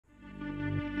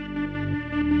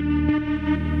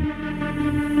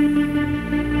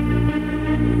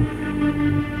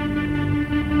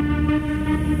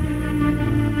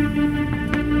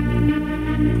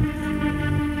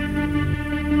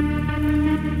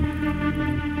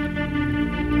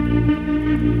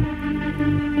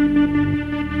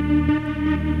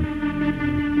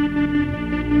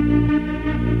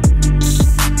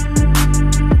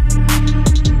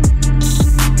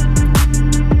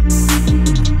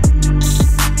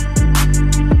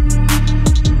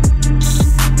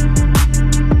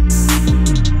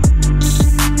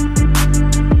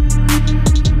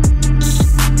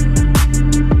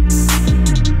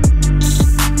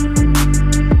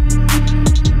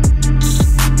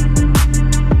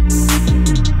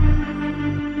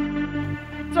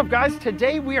guys?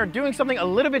 Today we are doing something a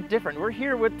little bit different. We're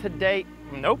here today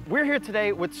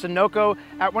with Sunoco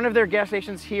at one of their gas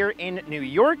stations here in New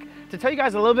York to tell you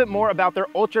guys a little bit more about their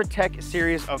Ultratech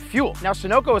series of fuel. Now,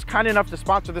 Sunoco is kind enough to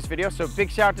sponsor this video, so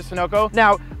big shout out to Sunoco.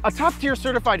 Now, a top tier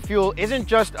certified fuel isn't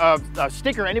just a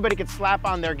sticker anybody could slap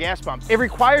on their gas pump. It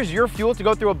requires your fuel to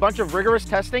go through a bunch of rigorous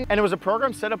testing, and it was a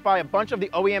program set up by a bunch of the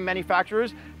OEM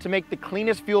manufacturers to make the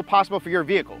cleanest fuel possible for your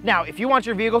vehicle. Now, if you want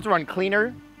your vehicle to run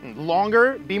cleaner,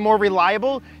 longer, be more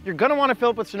reliable, you're gonna wanna fill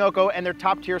up with Sunoco and their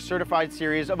top tier certified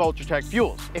series of Ultratech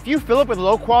fuels. If you fill up with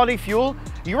low quality fuel,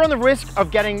 you run the risk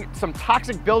of getting some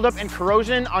toxic buildup and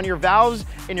corrosion on your valves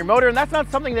in your motor, and that's not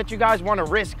something that you guys wanna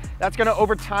risk. That's gonna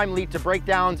over time lead to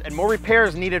breakdowns and more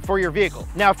repairs needed for your vehicle.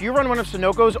 Now, if you run one of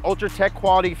Sunoco's Ultratech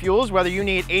quality fuels, whether you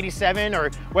need 87 or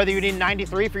whether you need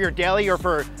 93 for your daily or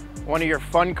for one of your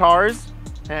fun cars,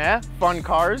 they're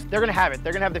gonna have it.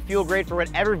 They're gonna have the fuel grade for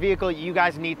whatever vehicle you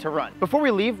guys need to run. Before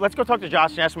we leave, let's go talk to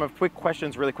Josh and ask him a quick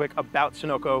questions really quick about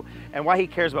Sunoco and why he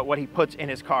cares about what he puts in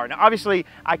his car. Now, obviously,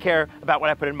 I care about what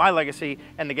I put in my Legacy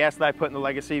and the gas that I put in the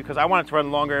Legacy because I want it to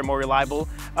run longer and more reliable.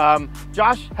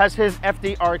 Josh has his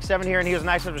FD RX-7 here and he was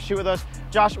nice enough to shoot with us.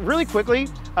 Josh, really quickly,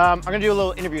 I'm gonna do a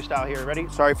little interview style here. Ready?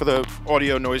 Sorry for the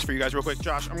audio noise for you guys real quick.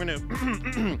 Josh, I'm gonna,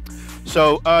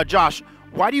 Josh,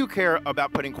 why do you care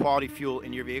about putting quality fuel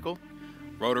in your vehicle?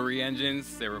 Rotary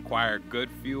engines, they require good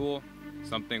fuel,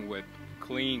 something with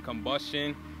clean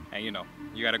combustion, and you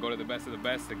gotta go to the best of the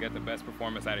best to get the best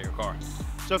performance out of your car.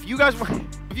 So if you guys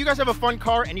have a fun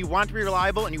car and you want it to be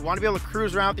reliable and you want to be able to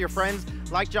cruise around with your friends,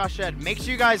 like Josh said, make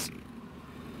sure you guys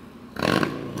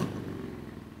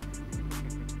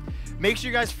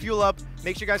fuel up.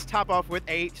 Make sure you guys top off with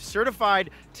a certified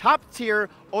top tier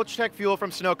Ultratech fuel from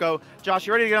Sunoco. Josh,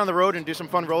 you ready to get on the road and do some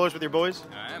fun rollers with your boys?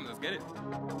 I am, let's get it.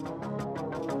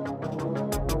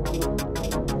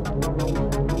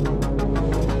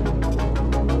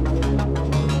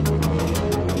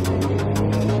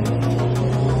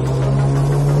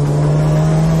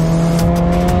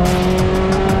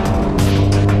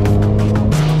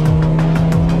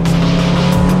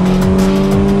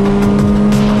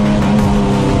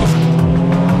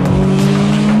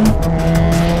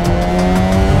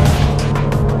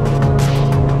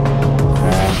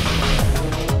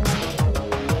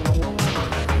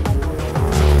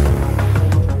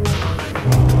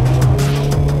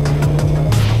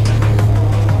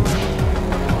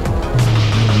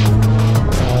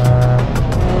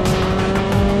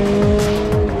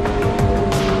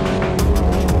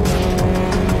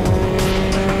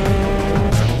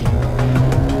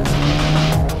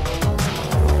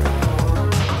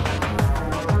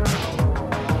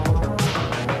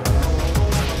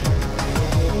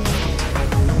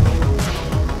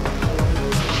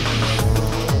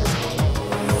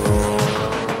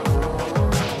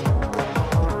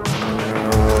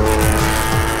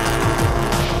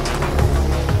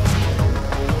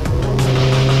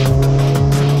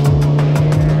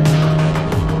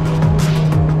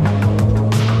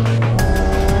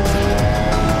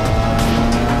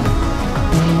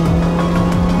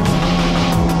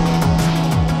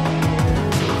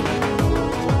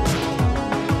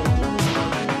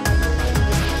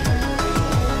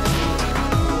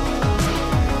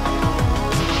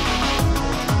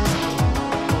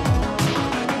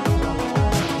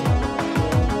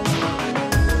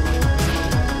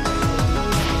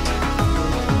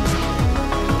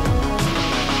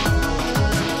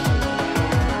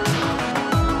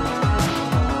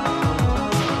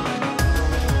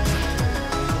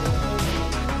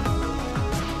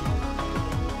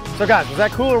 So guys, was that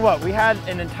cool or what? We had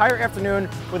an entire afternoon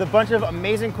with a bunch of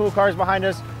amazing cool cars behind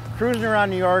us, cruising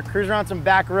around New York, cruising around some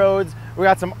back roads. We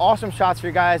got some awesome shots for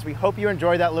you guys. We hope you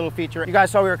enjoyed that little feature. You guys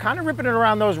saw we were kind of ripping it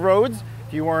around those roads.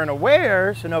 If you weren't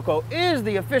aware, Sunoco is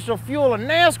the official fuel of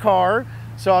NASCAR.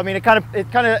 So I mean, it kind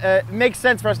of makes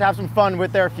sense for us to have some fun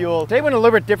with their fuel. Today went a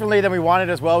little bit differently than we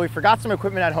wanted as well. We forgot some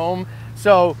equipment at home.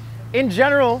 So in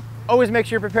general, always make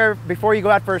sure you prepare before you go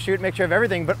out for a shoot, make sure you have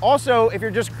everything. But also, if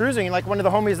you're just cruising, like one of the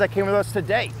homies that came with us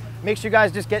today, make sure you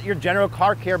guys just get your general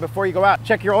car care before you go out.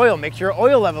 Check your oil, make sure your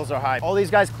oil levels are high. All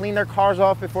these guys cleaned their cars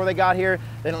off before they got here.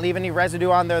 They didn't leave any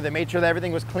residue on there. They made sure that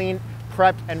everything was clean,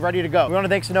 prepped, and ready to go. We want to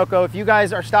thank Sunoco. If you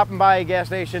guys are stopping by a gas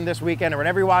station this weekend or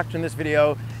whenever you're watching this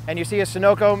video and you see a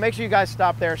Sunoco, make sure you guys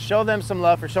stop there, show them some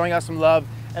love for showing us some love,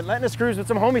 and letting us cruise with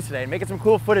some homies today and making some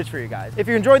cool footage for you guys. If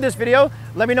you enjoyed this video,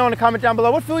 let me know in the comment down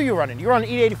below, what fuel are you running? You running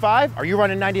E85? Are you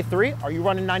running 93? Are you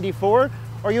running 94? Or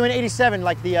are you in 87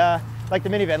 like the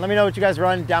minivan? Let me know what you guys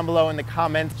run down below in the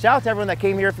comments. Shout out to everyone that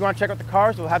came here. If you want to check out the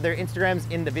cars, we'll have their Instagrams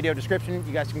in the video description.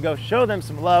 You guys can go show them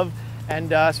some love. And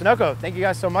Sunoco, thank you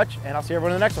guys so much, and I'll see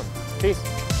everyone in the next one.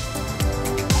 Peace.